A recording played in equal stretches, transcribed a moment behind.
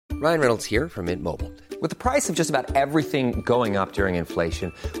Ryan Reynolds here from Mint Mobile. With the price of just about everything going up during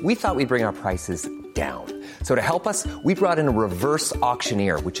inflation, we thought we'd bring our prices down. So to help us, we brought in a reverse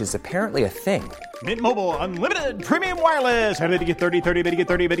auctioneer, which is apparently a thing. Mint Mobile Unlimited Premium Wireless. How to get 30, 30, bit to get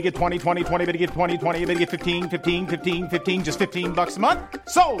 30, bit to get 20, 20, 20, bit to get 20, 20, bit to get 15, 15, 15, 15, just $15 a month?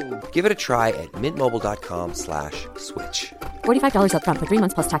 Sold! Give it a try at mintmobile.com/switch. $45 up front for 3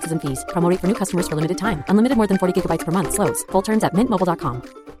 months plus taxes and fees. Promo rate for new customers for limited time. Unlimited more than 40 gigabytes per month. Slows full terms at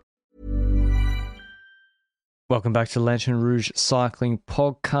mintmobile.com. Welcome back to Lantern Rouge Cycling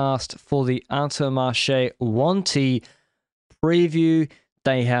Podcast for the Intermarché Wanty preview.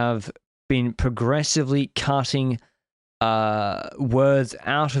 They have been progressively cutting words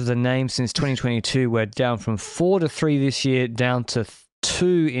out of the name since 2022. We're down from 4 to 3 this year, down to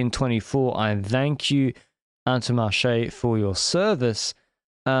 2 in 24. I thank you, Intermarché, for your service.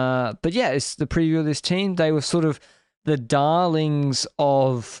 But yeah, it's the preview of this team. They were sort of the darlings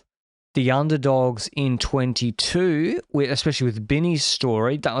of the underdogs in 22, especially with Binny's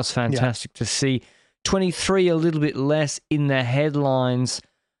story. That was fantastic to see. 23, a little bit less in the headlines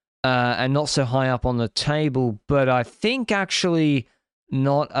and not so high up on the table, but I think actually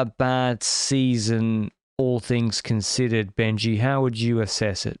not a bad season, all things considered. Benji, how would you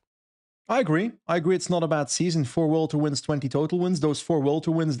assess it? I agree. It's not a bad season. 4 World Tour wins, 20 total wins. Those 4 World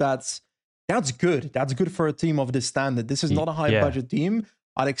Tour wins, that's good. That's good for a team of this standard. This is not a high-budget team.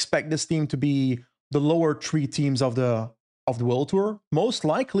 I'd expect this team to be the lower 3 teams of the World Tour. Most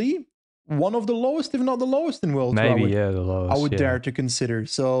likely one of the lowest, if not the lowest in World Tour. The lowest. I would dare to consider.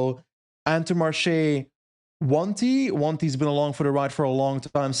 So Intermarché, Wanty's been along for the ride for a long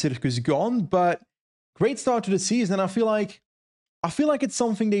time. Circus gone, but great start to the season. And I feel like it's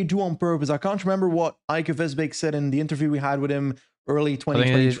something they do on purpose. I can't remember what Eike Vesbeek said in the interview we had with him early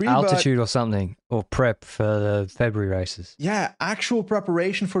 2023. Altitude or something, or prep for the February races. Yeah, actual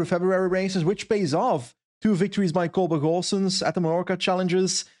preparation for the February races, which pays off. 2 victories by Kolbe Goossens at the Mallorca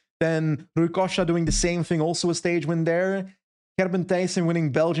Challenges. Then Rui Costa doing the same thing, also a stage win there. Gerben Thijssen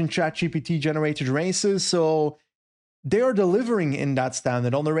winning Belgian ChatGPT generated races. So they are delivering in that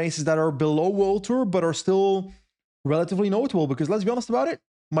standard on the races that are below World Tour, but are still relatively notable. Because let's be honest about it,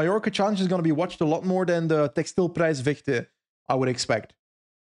 Mallorca Challenge is going to be watched a lot more than the Textilprijs Wichte, I would expect.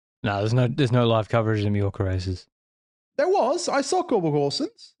 No, there's no live coverage of the Mallorca races. There was. I saw Kolbe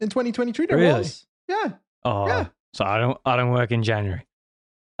Goossens in 2023. There was. Yeah. Oh, yeah. So I don't work in January.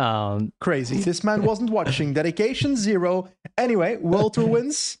 Crazy. This man wasn't watching. Dedication 0. Anyway, World Tour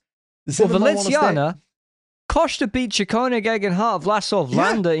wins. Well, Valenciana, Costa beat Chicone, Gegenhardt, Vlasov,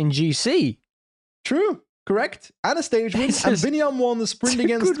 Landa in GC. True. Correct. And a stage win. And Binyam won the sprint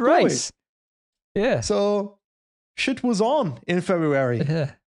against good race. Yeah. So shit was on in February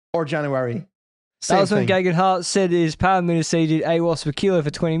or January. That was when Gegenhardt said his power meter did AWOS per kilo for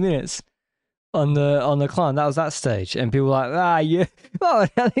 20 minutes on the climb. That was that stage. And people were like, yeah. Well,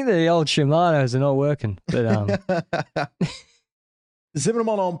 I think the old Shimano's are not working. But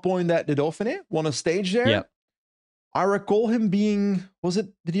Zimmerman on point at the Dauphiné, won a stage there. Yep. I recall him being,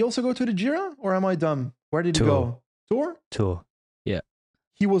 did he also go to the Gira? Or am I dumb? Where did he go? Tour? Yeah.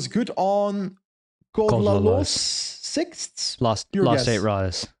 He was good on Col la Los 6th? Last 8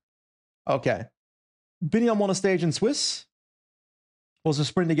 riders. Okay. Binyam won a stage in Swiss. Was a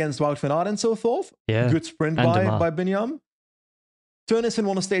sprint against Wout van Aert and so forth. Yeah. Good sprint by Binyam. Turnison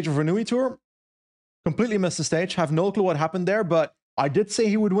won a stage of Renui Tour. Completely missed the stage. Have no clue what happened there, but I did say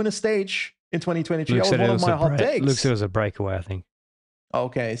he would win a stage in 2023. That was one of my hot takes. Looks it was a breakaway, I think.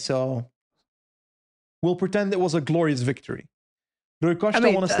 Okay, so we'll pretend it was a glorious victory. Rui Costa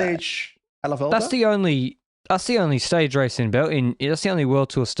won a stage at La Vuelta. That's the only stage race in Belgium. That's the only World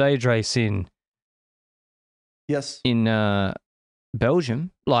Tour stage race in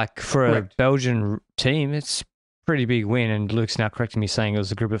Belgium. Like for a Belgian team, it's a pretty big win. And Luke's now correcting me, saying it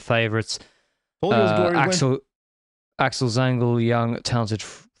was a group of favourites. Axel Zangel, young, talented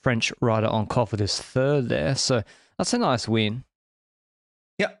French rider on Koff with his 3rd there. So that's a nice win.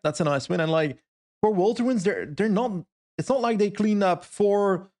 Yeah, that's a nice win. And like for World Tour wins, they're not. It's not like they cleaned up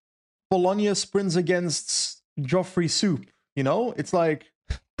 4 Bologna sprints against Geoffrey Soup. You know, it's like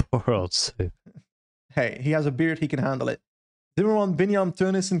poor old Soup. Hey, he has a beard, he can handle it. Zimmerman, Binyam,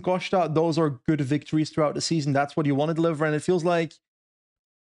 Teunis, and Costa, those are good victories throughout the season. That's what you want to deliver. And it feels like,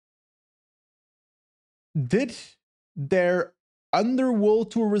 did their under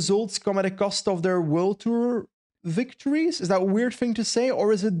World Tour results come at a cost of their World Tour victories? Is that a weird thing to say?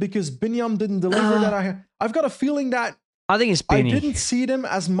 Or is it because Binyam didn't deliver that I've got a feeling that I think it's Binny. I didn't see them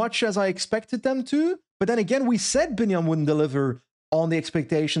as much as I expected them to. But then again, we said Binyam wouldn't deliver on the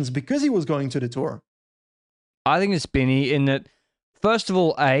expectations because he was going to the Tour. I think it's Binny in that first of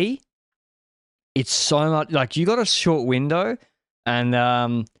all, it's so much like you got a short window,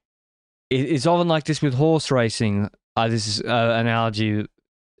 and it's often like this with horse racing. This is analogy,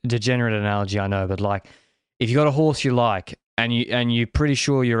 degenerate analogy, I know, but like if you got a horse you like and you're pretty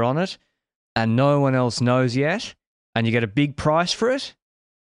sure you're on it, and no one else knows yet, and you get a big price for it,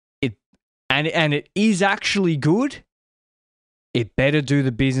 and it is actually good, it better do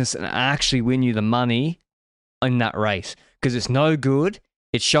the business and actually win you the money in that race, because it's no good.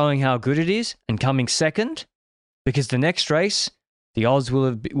 It's showing how good it is and coming second, because the next race the odds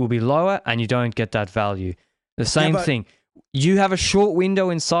will be lower and you don't get that value. The same thing. You have a short window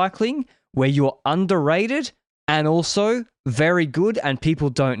in cycling where you're underrated and also very good, and people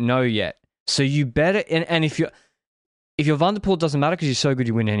don't know yet. So you better, and if you're Van der Poel, it doesn't matter because you're so good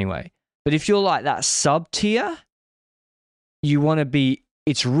you win anyway. But if you're like that sub tier, you want to be.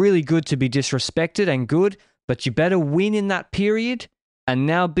 It's really good to be disrespected and good, but you better win in that period. And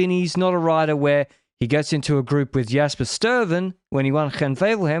now Binny's not a rider where he gets into a group with Jasper Stuyven when he won Gen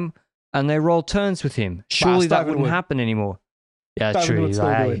Wevelgem and they roll turns with him. Surely that wouldn't happen anymore. Yeah, Stuyven true. He's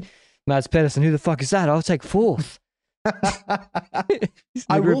like, hey, Mads Pedersen, who the fuck is that? I'll take fourth.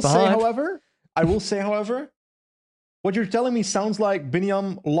 I will say, however, what you're telling me sounds like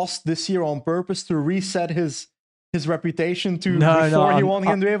Binyam lost this year on purpose to reset his reputation to before he won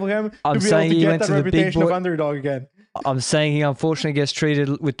Gen Wevelgem to be able to get that reputation of underdog again. I'm saying he unfortunately gets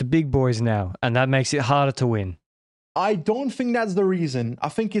treated with the big boys now, and that makes it harder to win. I don't think that's the reason. I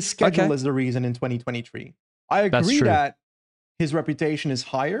think his schedule is the reason in 2023. I agree that his reputation is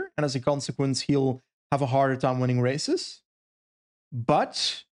higher, and as a consequence, he'll have a harder time winning races.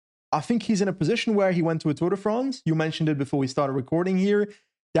 But I think he's in a position where he went to a Tour de France. You mentioned it before we started recording here,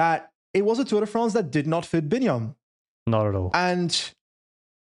 that it was a Tour de France that did not fit Binyam. Not at all. And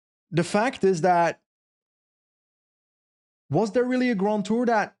the fact is that was there really a Grand Tour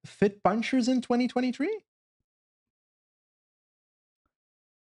that fit punchers in 2023?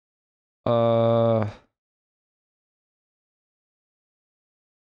 I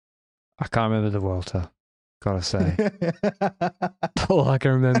can't remember the Vuelta, gotta say. All I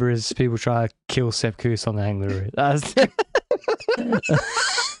can remember is people trying to kill Sepp Kuss on the Angler route. That's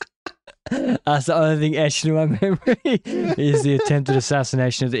the only thing etched in my memory is the attempted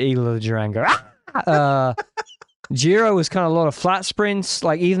assassination of the Eagle of the Durango. Giro was kind of a lot of flat sprints.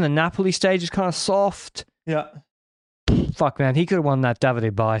 Like even the Napoli stage was kind of soft. Yeah. Fuck, man. He could have won that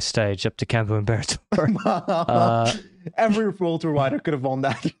Davide Bai stage up to Campo Imperatore. Every World Tour rider could have won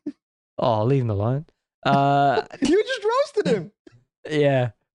that. Oh, leave him alone. You just roasted him.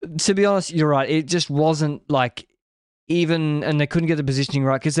 Yeah. To be honest, you're right. It just wasn't like even, and they couldn't get the positioning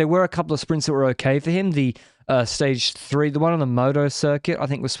right because there were a couple of sprints that were okay for him. The stage 3, the one on the Moto circuit, I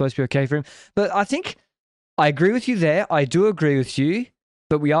think was supposed to be okay for him. But I think I agree with you there. I do agree with you.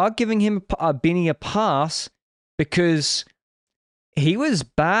 But we are giving him Binny a pass because he was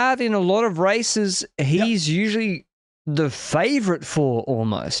bad in a lot of races. He's usually the favorite for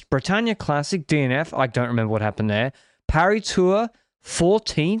almost. Britannia Classic, DNF, I don't remember what happened there. Paris Tour,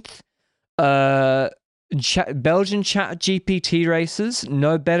 14th. Belgian Chat GPT races,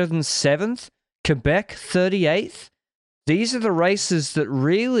 no better than 7th. Quebec, 38th. These are the races that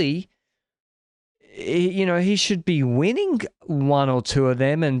really, you know, he should be winning one or two of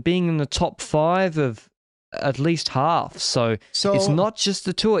them and being in the top 5 of at least half. So it's not just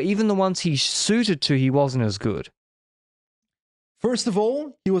the Tour. Even the ones he suited to, he wasn't as good. First of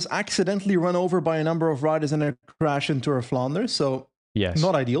all, he was accidentally run over by a number of riders in a crash in Tour of Flanders, so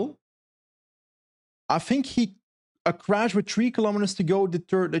not ideal. I think a crash with 3 kilometers to go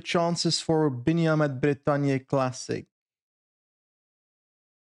deterred the chances for Binyam at Britannia Classic.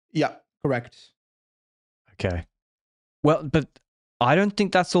 Yeah, correct. Okay. Well, but I don't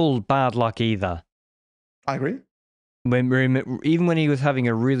think that's all bad luck either. I agree. Even when he was having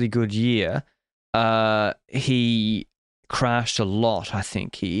a really good year, he crashed a lot, I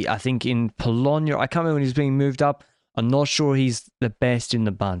think. I think in Bologna, I can't remember when he was being moved up. I'm not sure he's the best in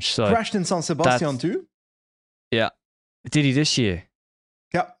the bunch. So crashed in San Sebastian too? Yeah. Did he this year?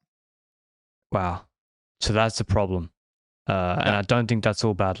 Yeah. Wow. So that's a problem. And I don't think that's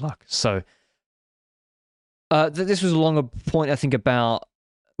all bad luck. So this was a longer point, I think, about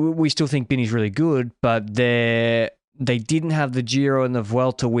we still think Binny's really good, but they didn't have the Giro and the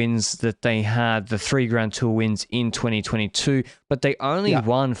Vuelta wins that they had, the 3 Grand Tour wins in 2022, but they only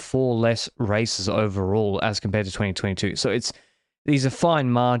won 4 less races overall as compared to 2022. So these are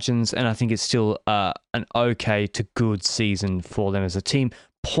fine margins, and I think it's still an okay to good season for them as a team.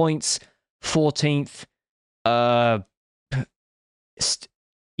 Points, 14th.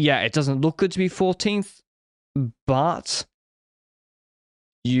 It doesn't look good to be 14th, but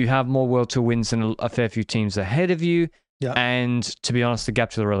you have more World Tour wins than a fair few teams ahead of you. Yeah. And to be honest, the gap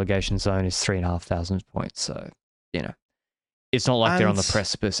to the relegation zone is 3,500 points. So, it's not like they're on the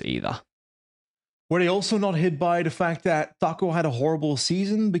precipice either. Were they also not hit by the fact that Taco had a horrible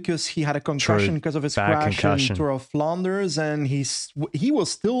season because he had a concussion because of his crash in Tour of Flanders, and he was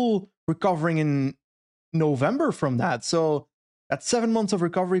still recovering in November from that. So that's 7 months of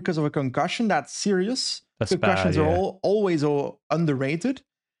recovery because of a concussion. That's serious. Concussions are always underrated.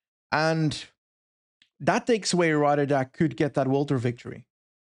 And that takes away a rider that could get that World Tour victory.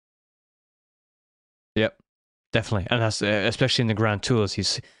 Yep, definitely. And that's especially in the Grand Tours.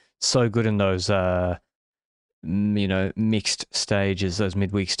 He's so good in those, mixed stages, those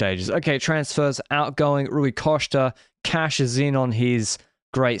midweek stages. Okay, transfers, outgoing. Rui Costa cashes in on his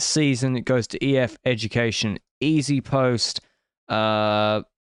great season. It goes to EF Education Easy Post. Nicolo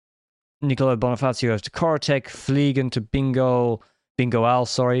Bonifacio goes to Korotec. Fliegen to Bingoal,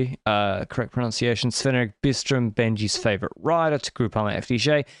 correct pronunciation. Sven-Erik Bistrom, Benji's favourite rider, to Groupama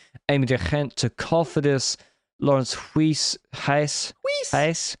FDJ. Amy de Gent to Cofidis. Lawrence Huys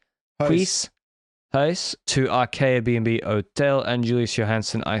to Arkea B&B Hotel. And Julius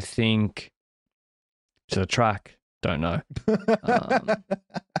Johansson, I think, to the track. Don't know.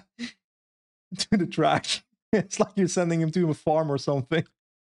 To the track. It's like you're sending him to a farm or something.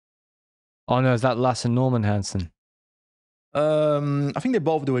 Oh no, is that Lasse Norman Hansen? I think they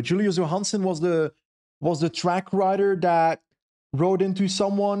both do it. Julius Johansson was the track rider that rode into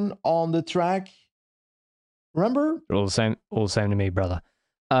someone on the track. Remember? All the same to me, brother.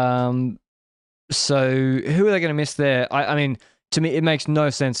 So who are they going to miss there? I mean, to me, it makes no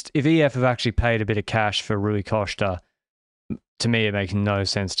sense. If EF have actually paid a bit of cash for Rui Costa, to me, it makes no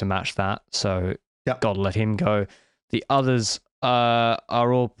sense to match that. So, got to let him go. The others are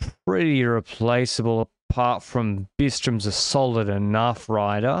all pretty replaceable, apart from Bistrom's a solid enough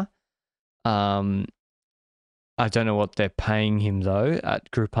rider. I don't know what they're paying him, though, at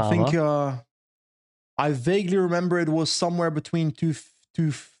Groupama. I think I vaguely remember it was somewhere between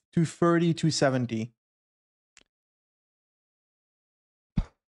 230, 270.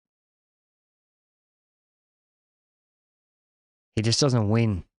 He just doesn't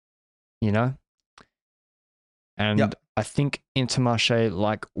win, And I think Intermarché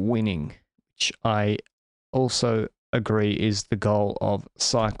like winning, which I also agree is the goal of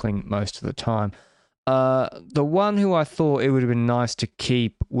cycling most of the time. The one who I thought it would have been nice to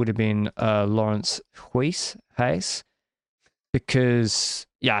keep would have been Lawrence Huys, because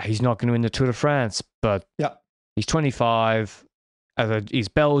he's not going to win the Tour de France, but he's 25, he's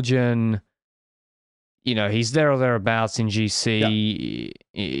Belgian, he's there or thereabouts in GC.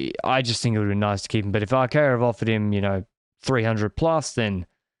 I just think it would have been nice to keep him, but if Arkea have offered him, 300 plus, then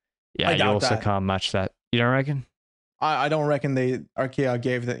you also can't match that. You don't reckon? I don't reckon Arkea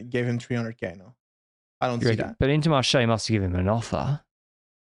gave him 300k. No, I don't see that. But Intermarché must have given him an offer.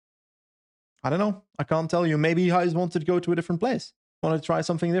 I don't know. I can't tell you. Maybe he just wanted to go to a different place. Wanted to try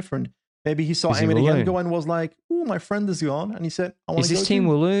something different. Maybe he saw Amy again go and was like, "Oh, my friend is gone," and he said, "I want to go." Is this team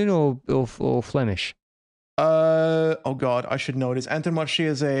Walloon or Flemish? Oh God, I should know this. Intermarché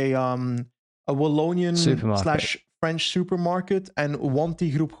is a Wallonian / French supermarket, and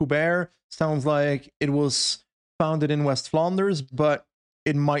Wanty Group Hubert sounds like it was founded in West Flanders, but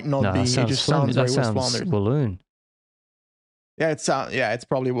it might not be. It just sounds very West Flanders. Walloon. Yeah, it's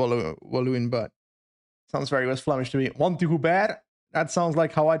probably Walloon, but it sounds very West Flemish to me. Wanty Hubert. That sounds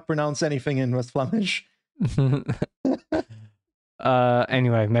like how I'd pronounce anything in West Flemish.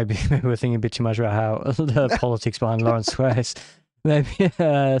 Anyway, maybe we're thinking a bit too much about how the politics behind Lawrence Huys. Maybe.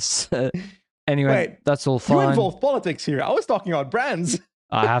 Anyway, wait, that's all fine. You involve politics here. I was talking about brands.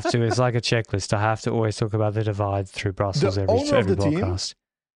 I have to. It's like a checklist. I have to always talk about the divide through Brussels every podcast.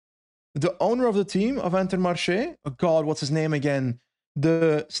 The owner of the team of Intermarché, oh God, what's his name again?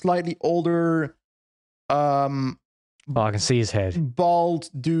 The slightly older, I can see his head. Bald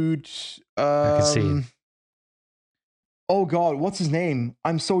dude. I can see him. Oh God, what's his name?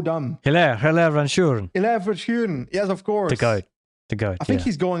 I'm so dumb. Hilaire Van Schuren. Hilaire Van Schuren. Yes, of course. The goat. I think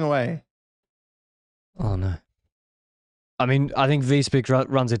he's going away. Oh no. I mean, I think V-Speak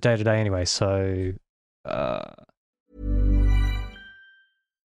runs it day to day anyway, so...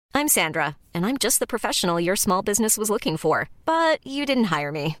 I'm Sandra, and I'm just the professional your small business was looking for. But you didn't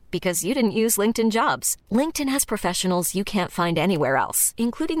hire me, because you didn't use LinkedIn Jobs. LinkedIn has professionals you can't find anywhere else,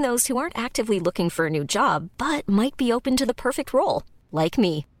 including those who aren't actively looking for a new job, but might be open to the perfect role, like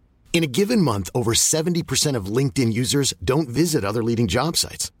me. In a given month, over 70% of LinkedIn users don't visit other leading job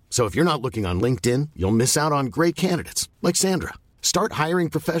sites. So if you're not looking on LinkedIn, you'll miss out on great candidates, like Sandra. Start hiring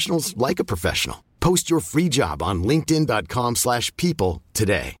professionals like a professional. Post your free job on linkedin.com/people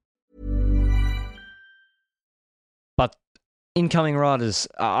today. But incoming riders,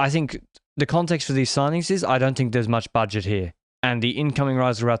 I think the context for these signings is I don't think there's much budget here. And the incoming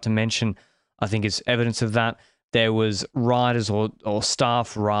riders we're about to mention, I think is evidence of that. There was riders or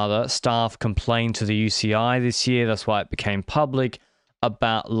staff complained to the UCI this year. That's why it became public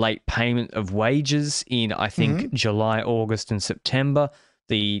about late payment of wages in, I think, July, August, and September.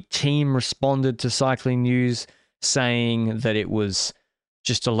 The team responded to Cycling News saying that it was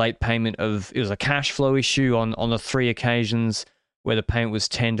just a late payment it was a cash flow issue on the 3 occasions where the payment was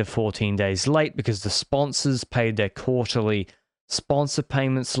 10 to 14 days late because the sponsors paid their quarterly sponsor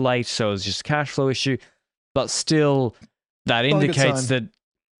payments late, so it was just a cash flow issue. But still, that indicates that,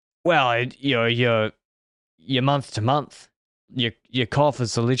 well, you're month to month. Your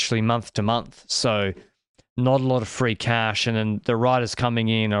coffers are literally month to month, so not a lot of free cash. And then the riders coming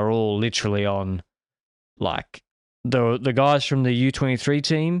in are all literally on, like, the guys from the U23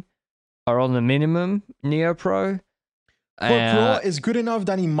 team are on the minimum Neo Pro. Pro is good enough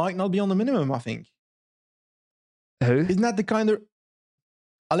that he might not be on the minimum, I think. Who? Isn't that the kind of...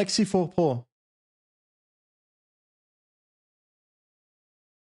 Alexis Pro.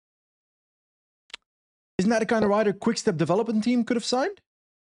 Isn't that the kind of rider Quick-Step development team could have signed?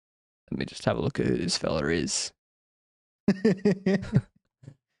 Let me just have a look at who this fella is. Second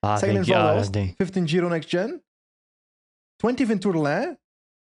in Valdost, 5th in Giro Next Gen, 20th in Tour de l'Ain.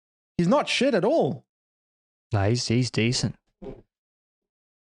 He's not shit at all. No, he's decent.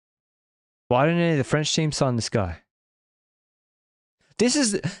 Why didn't any of the French team sign this guy? This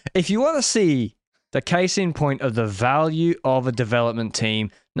is, if you want to see the case in point of the value of a development team,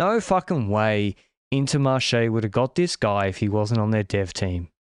 no fucking way Intermarché would have got this guy if he wasn't on their dev team.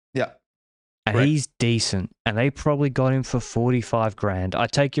 Yeah. And he's decent. And they probably got him for 45 grand. I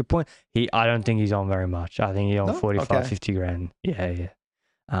take your point. I don't think he's on very much. I think he's on 45, 50 grand. Yeah.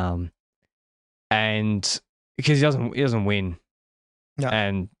 And because he doesn't win. No.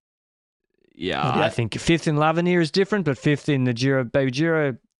 And I think 5th in L'Avenir is different, but 5th in the Giro, Baby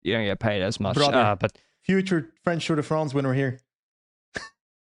Giro, you don't get paid as much. But future French Tour de France winner here.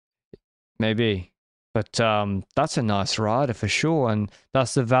 Maybe. But that's a nice rider for sure, and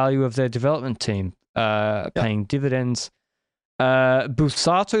that's the value of their development team, paying dividends.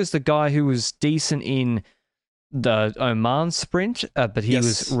 Bussato is the guy who was decent in the Oman sprint, but he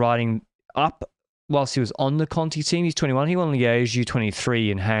was riding up whilst he was on the Conti team. He's 21. He won the Liège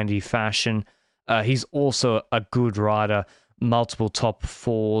U23 in handy fashion. He's also a good rider, multiple top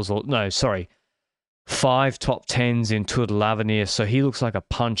 5 top 10s in Tour de l'Avenir, so he looks like a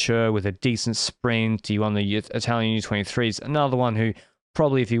puncher with a decent sprint. He won the Italian U23s. Another one who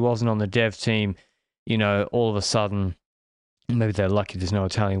probably, if he wasn't on the dev team, all of a sudden, maybe they're lucky there's no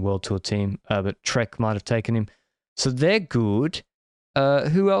Italian World Tour team, but Trek might have taken him. So they're good.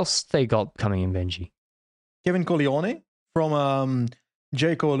 Who else they got coming in, Benji? Kevin Colleone from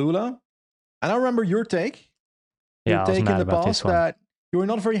Jayco Alula. And I remember your take. Your take in the past that you were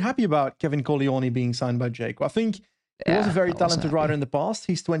not very happy about Kevin Colleone being signed by Jayco. I think he was a very talented rider in the past.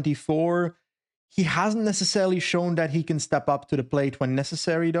 He's 24. He hasn't necessarily shown that he can step up to the plate when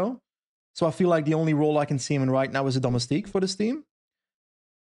necessary, though. So I feel like the only role I can see him in right now is a domestique for this team.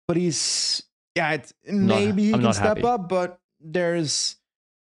 But maybe he can step up, but there's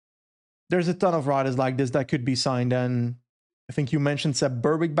a ton of riders like this that could be signed. And I think you mentioned Seb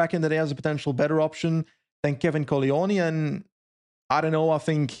Berwick back in the day as a potential better option than Kevin Colleone. And I don't know. I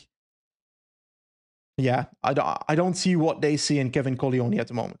think, I don't see what they see in Kevin Colleone at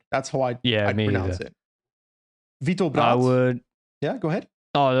the moment. That's how I'd pronounce it. Vito Brat. I would. Yeah, go ahead.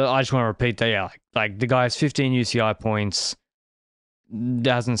 Oh, I just want to repeat that. Yeah, like the guy's 15 UCI points,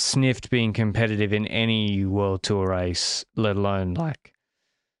 hasn't sniffed being competitive in any World Tour race, let alone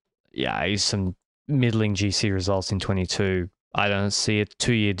he's some middling GC results in 22. I don't see a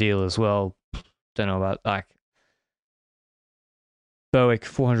 2-year deal as well. Don't know about Berwick,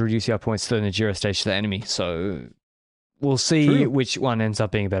 400 UCI points, third in the Giro stage to the enemy. So we'll see which one ends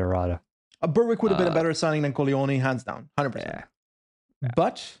up being a better rider. Berwick would have been a better signing than Colleone, hands down, 100%. Yeah.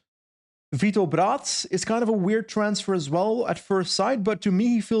 But Vito Bratz is kind of a weird transfer as well at first sight, but to me,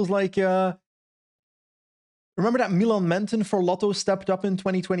 he feels like... remember that Milan Menton for Lotto stepped up in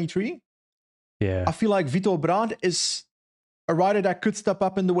 2023? Yeah. I feel like Vito Brat is a rider that could step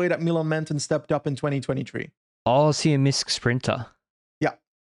up in the way that Milan Menton stepped up in 2023. Oh, is he a MISC sprinter? Yeah.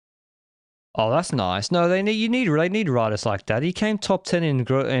 Oh, that's nice. No, they need riders like that. He came top 10 in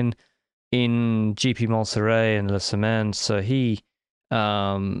GP Montserrat and Le Semaine, so he...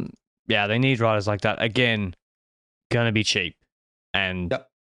 they need riders like that. Again, gonna be cheap. And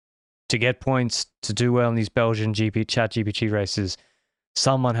to get points, to do well in these Belgian Chat GPT races,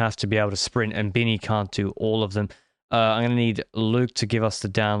 someone has to be able to sprint, and Binny can't do all of them. I'm going to need Luke to give us the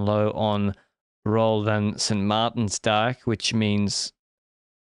down low on Roel van St. Maartensdijk, which means...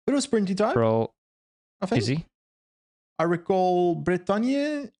 Bit of a sprinty type, Roel, I think. is he? I recall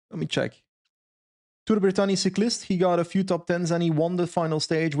Bretagne. Let me check. Tour de Bretagne cyclist. He got a few top 10s and he won the final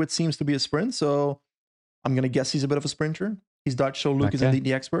stage, which seems to be a sprint. So I'm going to guess he's a bit of a sprinter. He's Dutch, so Luke is indeed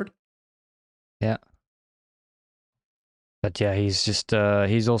the expert. Yeah. But yeah, he's just,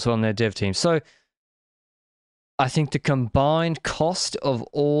 he's also on their dev team. So I think the combined cost of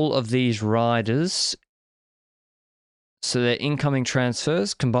all of these riders, so their incoming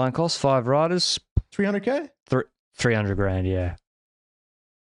transfers, combined cost, 5 riders. 300K? 300 grand, yeah.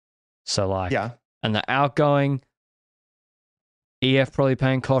 So like, yeah. And the outgoing, EF probably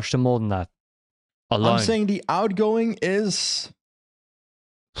paying Costa more than that. Alone. I'm saying the outgoing is...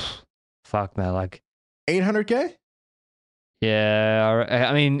 Fuck, man, like... 800K? Yeah,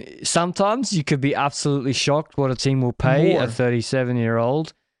 I mean, sometimes you could be absolutely shocked what a team will pay a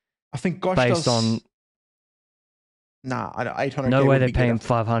 37-year-old. I think Gosh based on... Nah, 800K. No way they pay him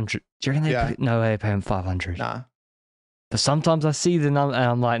 500. Do you reckon no way they pay him 500? Nah. But sometimes I see the number and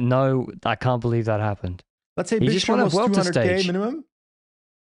I'm like, no, I can't believe that happened. Let's say He just Bishop won a was Vuelta 200K stage. minimum.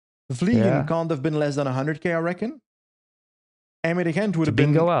 Vliegen can't have been less than 100K, I reckon. Emmerich Gent would have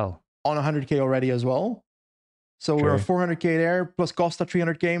been on 100K already as well. So we're at 400K there, plus Costa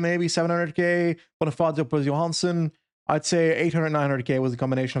 300K, maybe 700K, Bonifacio plus Johansson. I'd say 800, 900K was the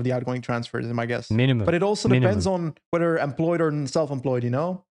combination of the outgoing transfers, is my guess. Minimum. But it also depends on whether employed or self-employed, you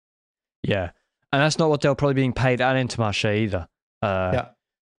know? Yeah. And that's not what they're probably being paid at Intermarché either.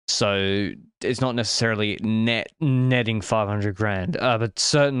 So it's not necessarily netting 500 grand. But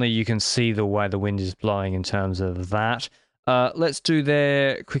certainly you can see the way the wind is blowing in terms of that. Let's do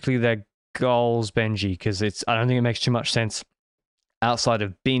their goals, Benji, because I don't think it makes too much sense outside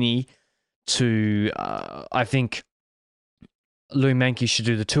of Binny to, I think Louis Menke should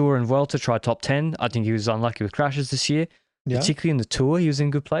do the Tour and Vuelta, try top 10. I think he was unlucky with crashes this year, particularly in the Tour. He was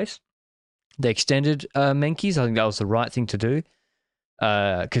in good place. They extended Menke's. I think that was the right thing to do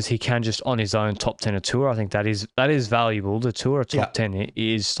because he can just on his own top 10 a Tour. I think that is valuable. The Tour top 10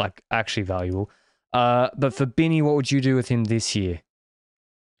 is like actually valuable. But for Binny, what would you do with him this year?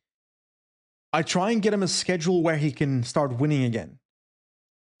 I try and get him a schedule where he can start winning again.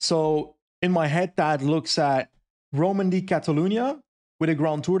 So in my head, that looks at Roman di Catalunya with a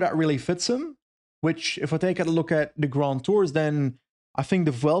Grand Tour that really fits him, which if I take a look at the Grand Tours, then I think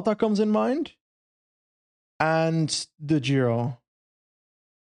the Vuelta comes in mind and the Giro.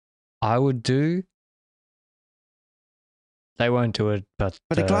 I would do. They won't do it, but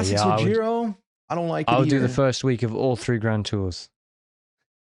the Classics or Giro, I don't like it. I would either. do the first week of all 3 Grand Tours.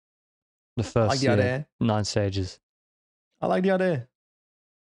 The first 9 stages. I like the idea.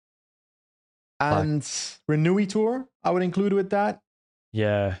 And Renouy Tour, I would include with that.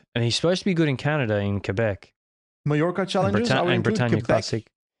 Yeah, and he's supposed to be good in Canada, in Quebec. Mallorca Challenges, I would include Bretagne Quebec.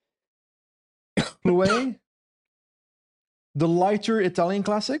 Classic. Plouay. The lighter Italian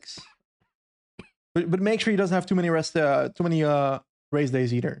classics. But make sure he doesn't have too many race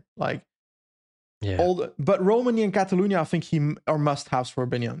days either. Like, but Romani and Catalunya, I think are must-haves for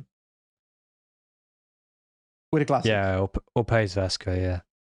Binion. With a classic. Yeah, or Pays Vasco, yeah.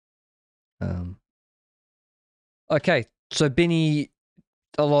 Okay, so Binny,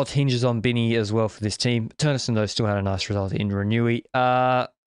 a lot hinges on Binny as well for this team. Turnison, though, still had a nice result in Renouy.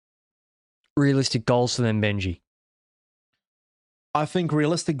 Realistic goals for them, Benji? I think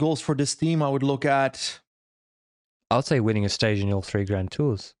realistic goals for this team, I would look at... I would say winning a stage in all 3 Grand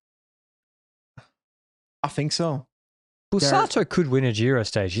Tours. I think so. Bussato could win a Giro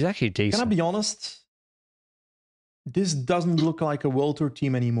stage. He's actually decent. Can I be honest? This doesn't look like a World Tour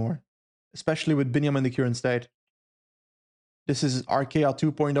team anymore, especially with Binyam in the current state. This is Arkea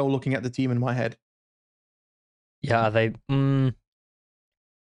 2.0 looking at the team in my head. Yeah, are they... You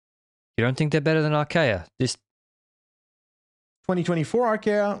don't think they're better than Arkea? This 2024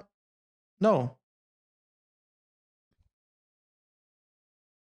 Arkea? No.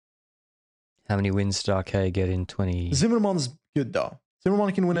 How many wins did Arkea get in 20... Zimmerman's good though.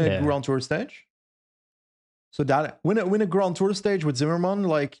 Zimmerman can win a Grand Tour stage. So that win a Grand Tour stage with Zimmerman,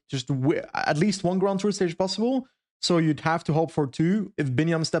 like just at least 1 Grand Tour stage possible. So you'd have to hope for 2 if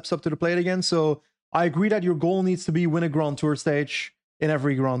Binyam steps up to the plate again. So I agree that your goal needs to be win a Grand Tour stage in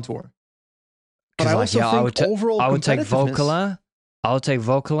every Grand Tour. But I also think overall I would take Vauquelin. I would take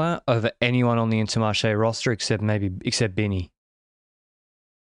Vauquelin over anyone on the Intermarché roster except Binny.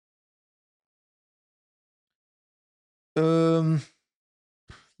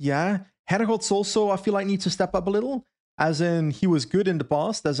 yeah. Hergots also, I feel like, needs to step up a little. As in, he was good in the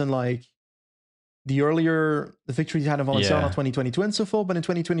past, as in, like, the victories he had in Valenciana 2022 and so forth, but in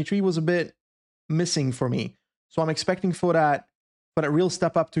 2023 was a bit missing for me. So I'm expecting for that real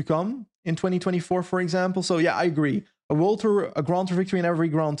step up to come in 2024, for example. So yeah, I agree. A Grand Tour victory in every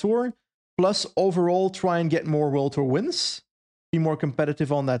Grand Tour, plus overall try and get more World Tour wins, be more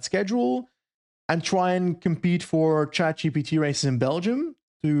competitive on that schedule, and try and compete for ChatGPT races in Belgium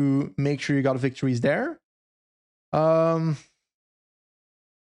to make sure you got victories there. It's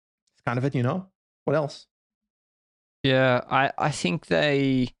kind of it, you know. What else? Yeah, I think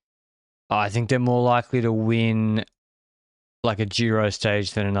they're more likely to win like a Giro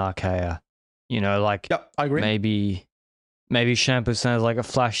stage than an Arkea. You know, like I agree. Maybe Shampoo sounds like a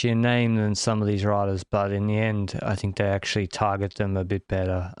flashier name than some of these riders, but in the end, I think they actually target them a bit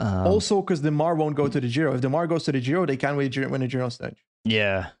better. Also, because the Mar won't go to the Giro. If the Mar goes to the Giro, they can win a Giro stage.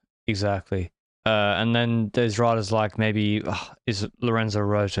 Yeah, exactly. And then there's riders like maybe is it Lorenzo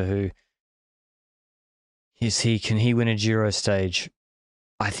Rota, who can he win a Giro stage?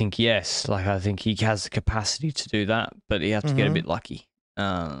 I think yes. Like I think he has the capacity to do that, but he has to get a bit lucky.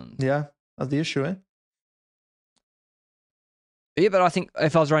 Yeah, that's the issue, eh? Yeah, but I think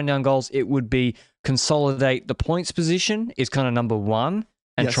if I was writing down goals, it would be consolidate the points position is kind of number one,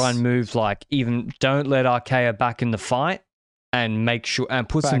 and try and move even don't let Arkea back in the fight, and make sure and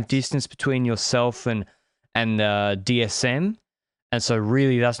put some distance between yourself and DSM. And so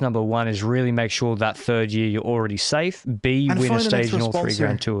really that's number one, is really make sure that third year you're already safe. B, and win a stage in all three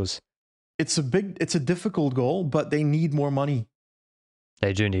Grand Tours. It's a difficult goal, but they need more money.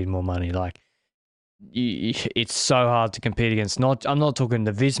 They do need more money. Like it's so hard to compete against. I'm not talking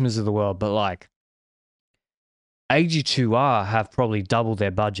the Vismas of the world, but like AG2R have probably double their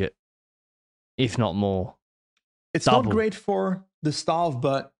budget, if not more. It's not great for the staff,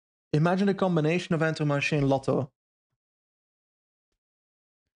 but imagine a combination of Intermarché and Lotto.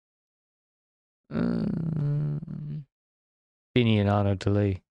 Bini and Arnaud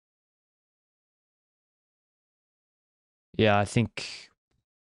Delis. Yeah, I think.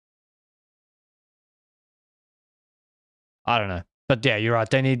 I don't know, but yeah, you're right.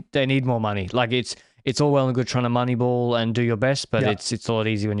 They need more money. Like it's all well and good trying to moneyball and do your best, but it's a lot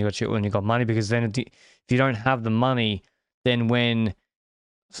easier when you got money, because then if you don't have the money, then when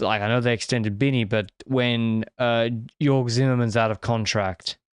I know they extended Bini, but when Jörg Zimmermann's out of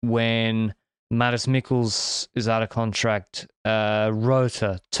contract, when Mattis Mikkels is out of contract,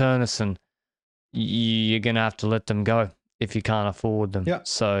 Rota, Turnison, you're going to have to let them go if you can't afford them. Yeah.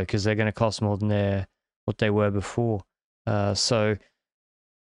 So, because they're going to cost more than what they were before. So,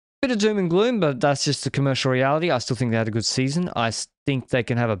 bit of doom and gloom, but that's just the commercial reality. I still think they had a good season. I think they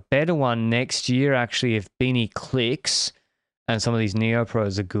can have a better one next year, actually, if Bini clicks and some of these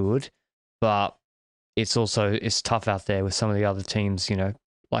neo-pros are good. But it's tough out there with some of the other teams, you know,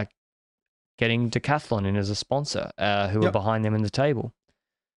 like getting Decathlon in as a sponsor, who are behind them in the table.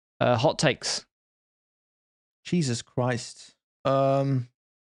 Hot takes. Jesus Christ. Bruni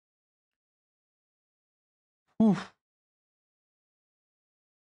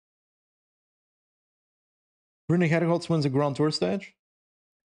Hergots wins a Grand Tour stage?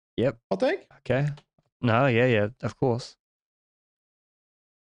 Yep. Hot take? Okay. No, yeah, of course.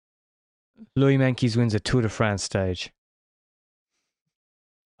 Louis Meintjes wins a Tour de France stage.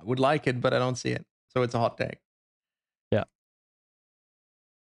 I would like it, but I don't see it. So it's a hot take. Yeah.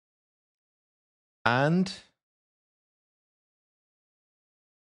 And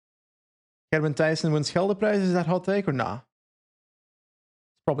Gerben Thijssen wins Geldeprijs. Is that hot take or nah? It's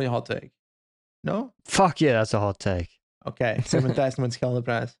probably a hot take. No? Fuck yeah, that's a hot take. Okay. Gerben Thijssen wins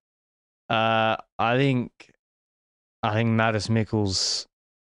Geldeprijs. I think Mattis Mikkels.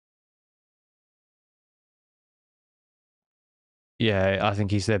 Yeah, I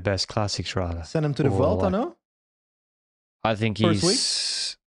think he's their best classics rider. Send him to the Vuelta, no? I think First week?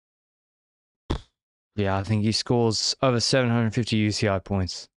 Yeah, I think he scores over 750 UCI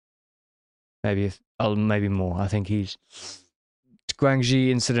points. Maybe more. I think he's... Guangxi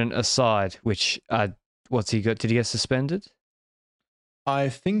incident aside, which... what's he got? Did he get suspended? I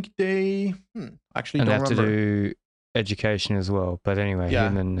think they... actually and don't remember. And they have to do education as well. But anyway,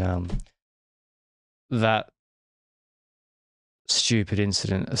 him and that stupid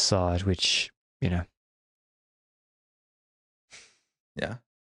incident aside, which, you know... Yeah.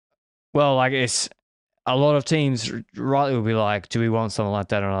 Well, like, it's... A lot of teams rightly will be like, do we want someone like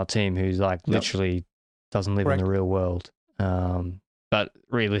that on our team who's like literally doesn't live in the real world? But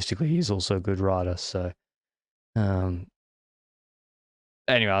realistically, he's also a good rider. So, anyway,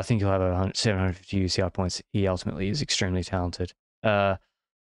 I think he'll have 750 UCI points. He ultimately is extremely talented.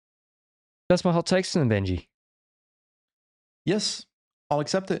 That's my hot takes then, Benji. Yes, I'll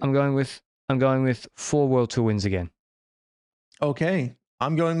accept it. I'm going with 4 World Tour wins again. Okay,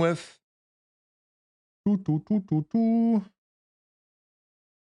 I'm going with 4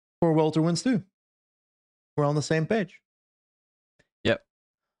 World Tour wins too. We're on the same page. Yep.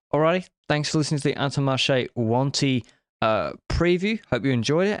 Alrighty. Thanks for listening to the Intermarché Wanty preview. Hope you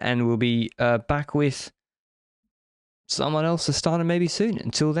enjoyed it, and we'll be back with someone else to start maybe soon.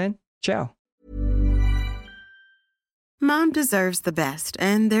 Until then, ciao. Mom deserves the best,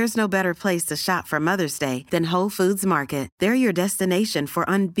 and there's no better place to shop for Mother's Day than Whole Foods Market. They're your destination for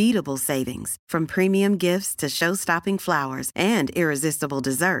unbeatable savings, from premium gifts to show-stopping flowers and irresistible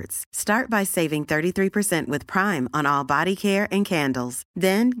desserts. Start by saving 33% with Prime on all body care and candles.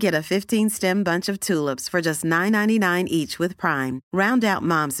 Then get a 15-stem bunch of tulips for just $9.99 each with Prime. Round out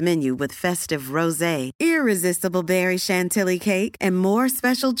Mom's menu with festive rosé, irresistible berry chantilly cake, and more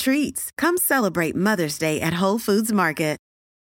special treats. Come celebrate Mother's Day at Whole Foods Market.